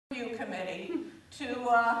committee to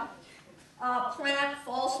plant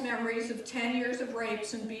false memories of 10 years of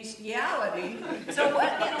rapes and bestiality. So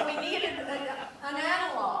we needed an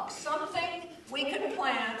analog, something we could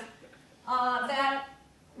plant that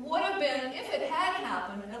would have been, if it had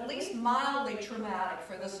happened, at least mildly traumatic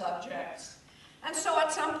for the subjects. And so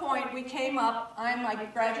at some point we came up, I and my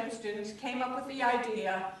graduate students came up with the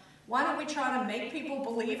idea, why don't we try to make people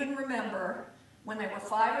believe and remember when they were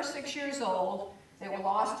 5 or 6 years old, they were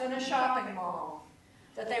lost in a shopping mall,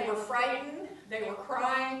 that they were frightened, they were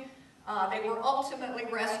crying, they were ultimately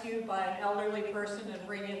rescued by an elderly person and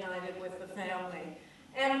reunited with the family.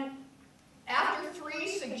 And after 3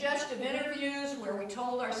 suggestive interviews where we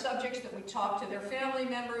told our subjects that we talked to their family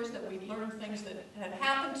members, that we learned things that had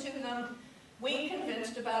happened to them, we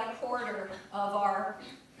convinced about a quarter of our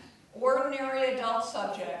ordinary adult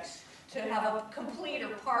subjects to have a complete or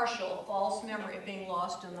partial false memory of being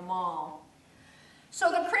lost in the mall.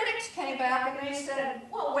 So the critics came back and they said,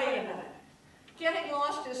 well, wait a minute. Getting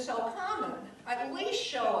lost is so common. At least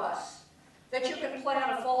show us that you can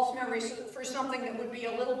plant a false memory for something that would be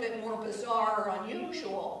a little bit more bizarre or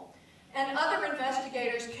unusual. And other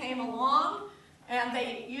investigators came along and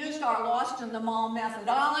they used our lost in the mall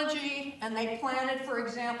methodology, and they planted, for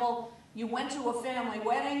example, you went to a family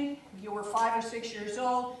wedding, you were 5 or 6 years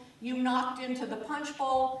old, you knocked into the punch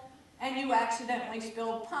bowl, and you accidentally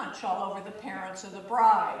spilled punch all over the parents of the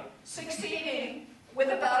bride, succeeding with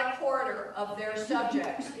about a quarter of their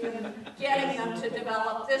subjects in getting them to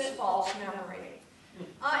develop this false memory.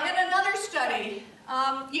 In another study,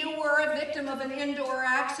 you were a victim of an indoor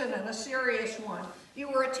accident, a serious one. You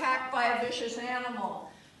were attacked by a vicious animal.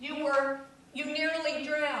 You nearly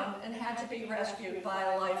drowned and had to be rescued by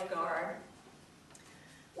a lifeguard.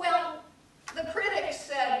 Well, the critics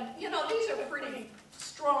said, you know, these are pretty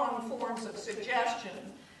strong forms of suggestion.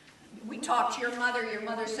 We talked to your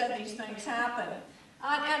mother said these things happen.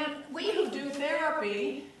 And we who do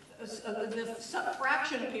therapy, the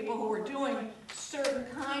fraction of people who are doing certain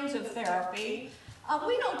kinds of therapy,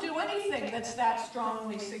 we don't do anything that's that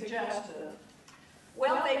strongly suggestive.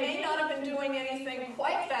 Well, they may not have been doing anything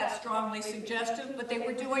quite that strongly suggestive, but they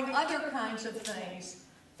were doing other kinds of things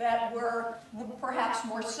that were perhaps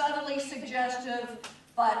more subtly suggestive,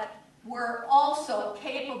 but were also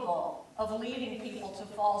capable of leading people to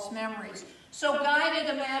false memories. So guided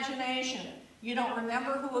imagination. You don't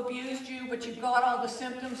remember who abused you, but you've got all the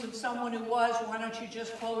symptoms of someone who was. Why don't you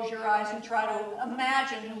just close your eyes and try to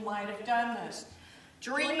imagine who might have done this?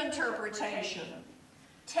 Dream interpretation.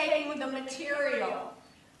 Taking the material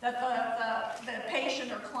that the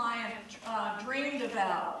patient or client dreamed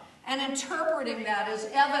about and interpreting that as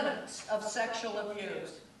evidence of sexual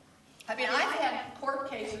abuse. I mean, I've had court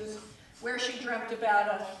cases where she dreamt about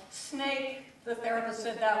a snake, the therapist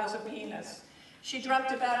said that was a penis. She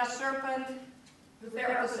dreamt about a serpent, the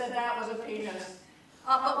therapist said that was a penis.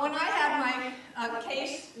 But when I had my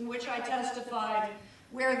case in which I testified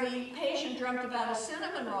where the patient dreamt about a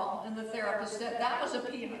cinnamon roll and the therapist said that was a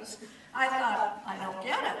penis, I thought, I don't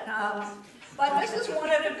get it. But this is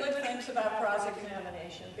one of the good things about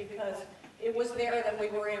cross-examination, because it was there that we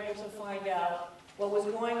were able to find out what was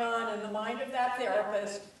going on in the mind of that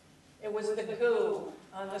therapist. It was the goo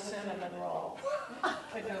on the cinnamon roll.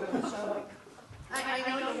 The goo. So I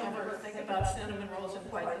know you never think about cinnamon rolls in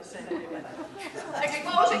quite the same way.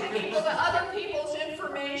 Exposing people to other people's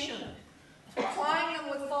information. Supplying them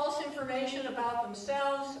with false information about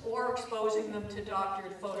themselves or exposing them to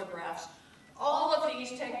doctored photographs. All of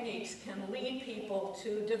these techniques can lead people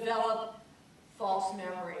to develop false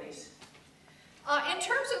memories. In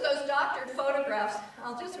terms of those doctored photographs,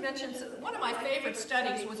 I'll just mention one of my favorite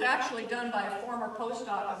studies was actually done by a former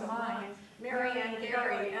postdoc of mine, Mary Ann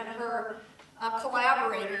Gary, and her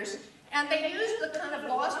collaborators. And they used the kind of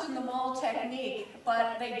lost in the mall technique,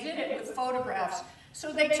 but they did it with photographs.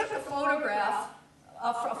 So they took a photograph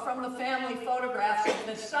from the family photographs of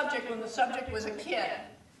the subject when the subject was a kid.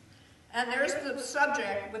 And there's the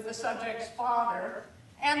subject with the subject's father.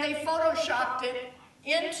 And they photoshopped it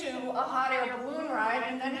into a hot air balloon ride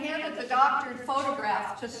and then handed the doctored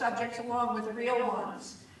photograph to subjects along with real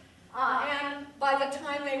ones. And by the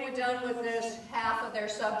time they were done with this, half of their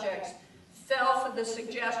subjects fell for the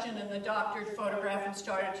suggestion in the doctored photograph and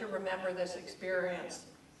started to remember this experience.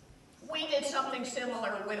 We did something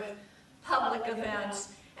similar with public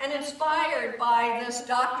events, and inspired by this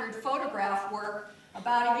doctored photograph work,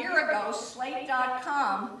 about a year ago,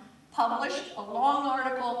 Slate.com published a long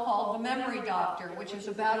article called The Memory Doctor, which is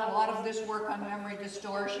about a lot of this work on memory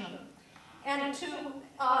distortion. And to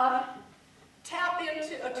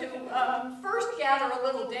first gather a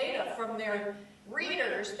little data from their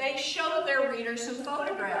readers, they showed their readers some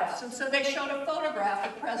photographs. And so they showed a photograph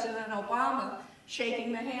of President Obama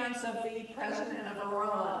shaking the hands of the president of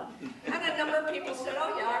Iran. And a number of people said,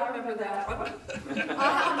 oh yeah, I remember that one.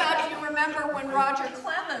 How about you remember when Roger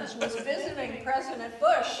Clemens was visiting President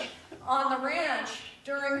Bush on the ranch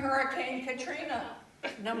during Hurricane Katrina?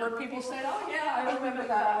 A number of people said, oh yeah, I remember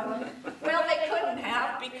that one. Well, they couldn't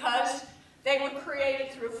have because they were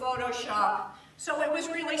created through Photoshop. So it was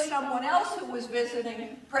really someone else who was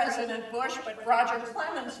visiting President Bush, but Roger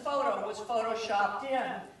Clemens' photo was photoshopped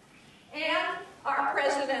in. And our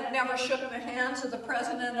president never shook the hands of the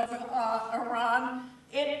president of Iran.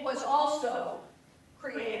 It was also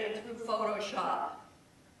created through Photoshop.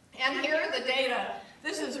 And here are the data.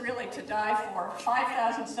 This is really to die for.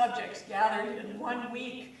 5,000 subjects gathered in 1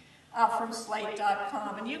 week from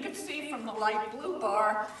Slate.com. And you can see from the light blue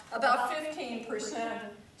bar, about 15%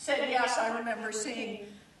 said, yes, I remember seeing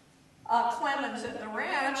Clemens at the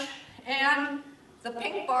ranch. And the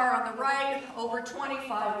pink bar on the right, over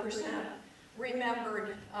 25%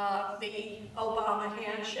 remembered the Obama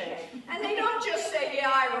handshake. And they don't just say,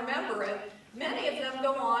 yeah, I remember it. Many of them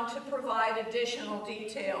go on to provide additional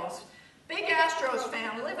details. Big Astros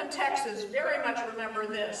fan, live in Texas, very much remember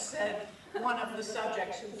this, said one of the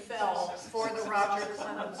subjects who fell for the Roger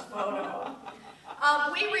Clemens photo.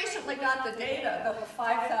 We recently got the data, the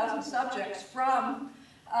 5,000 subjects from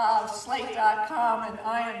Slate.com, and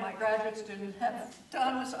I and my graduate student have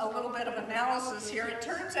done a little bit of analysis here. It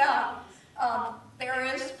turns out there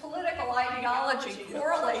is political ideology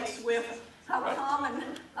correlates with how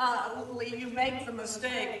commonly you make the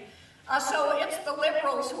mistake. So it's the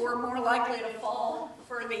liberals who are more likely to fall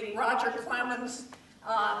for the Roger Clemens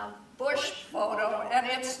Bush photo, and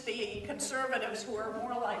it's the conservatives who are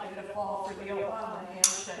more likely to fall for the Obama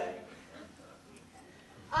handshake.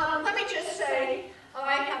 Let me just say,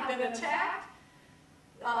 I have been attacked.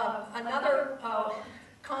 Another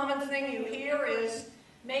common thing you hear is,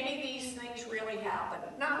 maybe these things really happened.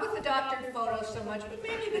 Not with the doctored photos so much, but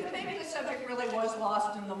maybe the subject really was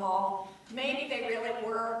lost in the mall. Maybe they really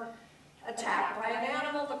were attacked by an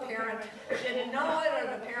animal, the parent didn't know it,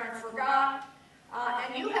 or the parent forgot,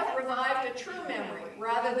 and you have revived a true memory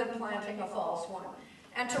rather than planting a false one.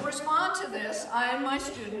 And to respond to this, I and my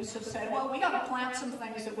students have said, well, we got to plant some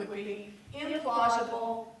things that would be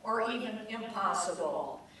implausible or even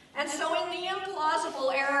impossible. And so in the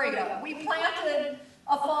implausible area, we planted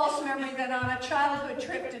a false memory that on a childhood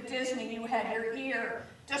trip to Disney, you had your ear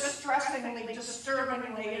distressingly,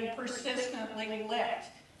 disturbingly, and persistently licked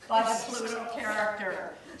by the Pluto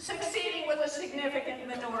character, succeeding with a significant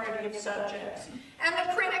minority of subjects. And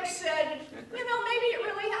the critics said, you know, maybe it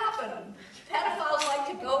really happened. Pedophiles like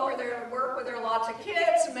to go where they work where there are lots of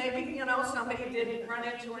kids. Maybe, you know, somebody did run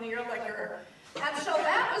into an ear licker. And so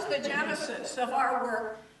that was the genesis of our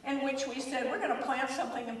work, in which we said, we're going to plant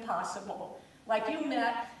something impossible. Like you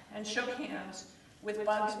met and shook hands with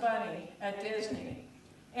Bugs Bunny at Disney.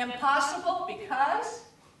 Impossible because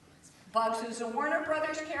Bugs is a Warner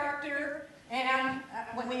Brothers character, and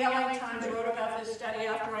when the LA Times wrote about this study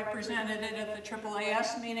after I presented it at the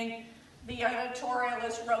AAAS meeting, the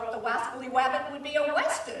editorialist wrote the Waffly Wabbit would be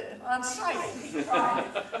arrested on sight if he tried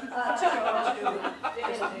to go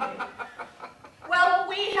to Disney. Well,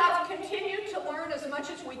 we have continued to learn as much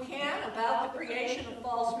as we can about the creation of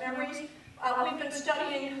false memories. We've been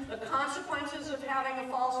studying the consequences of having a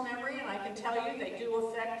false memory, and I can tell you they do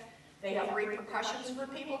affect, they have repercussions for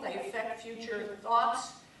people, they affect future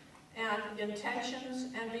thoughts and intentions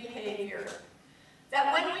and behavior.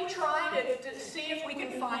 That when we try to see if we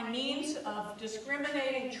can find means of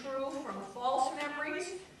discriminating true from false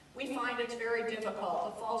memories, we find it's very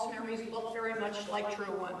difficult. The false memories look very much like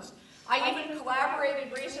true ones. I even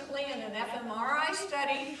collaborated recently in an fMRI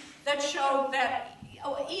study that showed that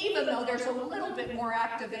even though there's a little bit more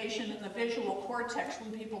activation in the visual cortex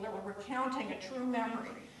when people are recounting a true memory,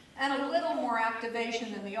 and a little more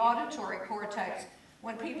activation in the auditory cortex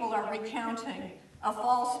when people are recounting a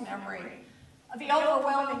false memory, the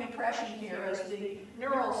overwhelming impression here is the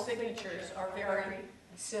neural signatures are very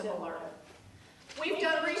similar. We've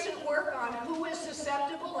done recent work on who is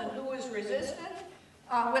susceptible and who is resistant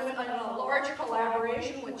with a large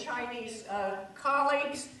collaboration with Chinese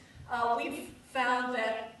colleagues. We've found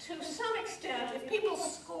that to some extent, if people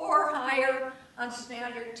score higher on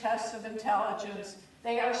standard tests of intelligence,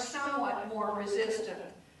 they are somewhat more resistant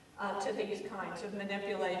to these kinds of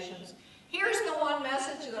manipulations. Here's the one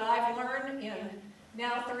message that I've learned in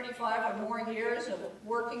now 35 or more years of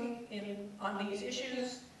working on these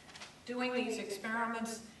issues, doing these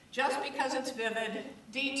experiments. Just because it's vivid,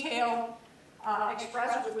 detailed,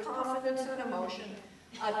 expressed with confidence and emotion,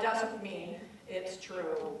 doesn't mean it's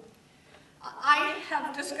true. I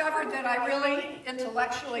have discovered that I really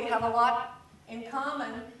intellectually have a lot in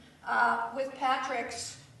common with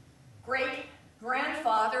Patrick's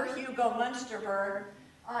great-grandfather, Hugo Munsterberg.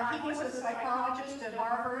 He was a psychologist at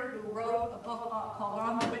Harvard who wrote a book called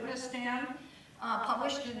On the Witness Stand,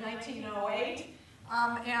 published in 1908.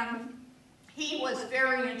 And he was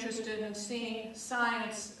very interested in seeing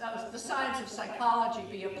science, the science of psychology,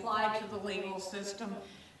 be applied to the legal system.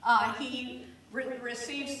 He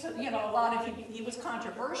received, a lot of, he was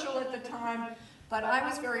controversial at the time, but I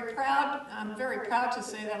was very proud, I'm very proud to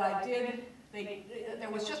say that I did, there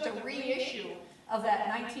was just a reissue of that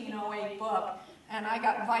 1908 book, and I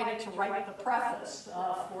got invited to write the preface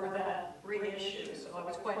for that reissue, so I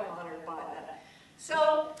was quite honored by that.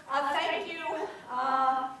 So thank you,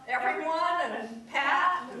 everyone, and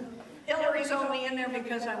Pat. And Hillary's only in there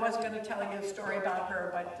because I was going to tell you a story about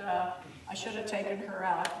her, but I should have taken her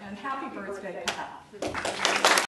out. And happy birthday, Pat.